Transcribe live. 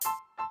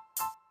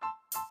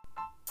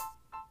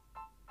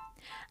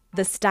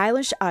The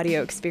Stylish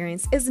Audio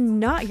Experience is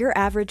not your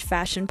average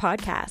fashion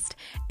podcast.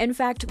 In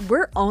fact,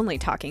 we're only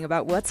talking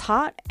about what's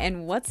hot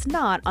and what's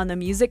not on the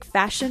music,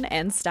 fashion,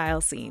 and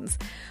style scenes.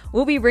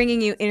 We'll be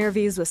bringing you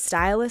interviews with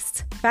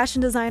stylists,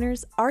 fashion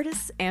designers,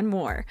 artists, and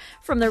more,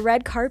 from the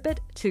red carpet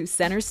to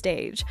center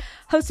stage.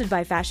 Hosted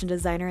by fashion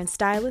designer and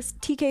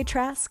stylist TK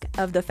Trask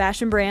of the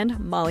fashion brand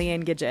Molly &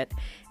 Gidget.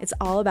 It's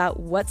all about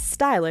what's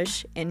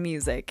stylish in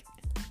music.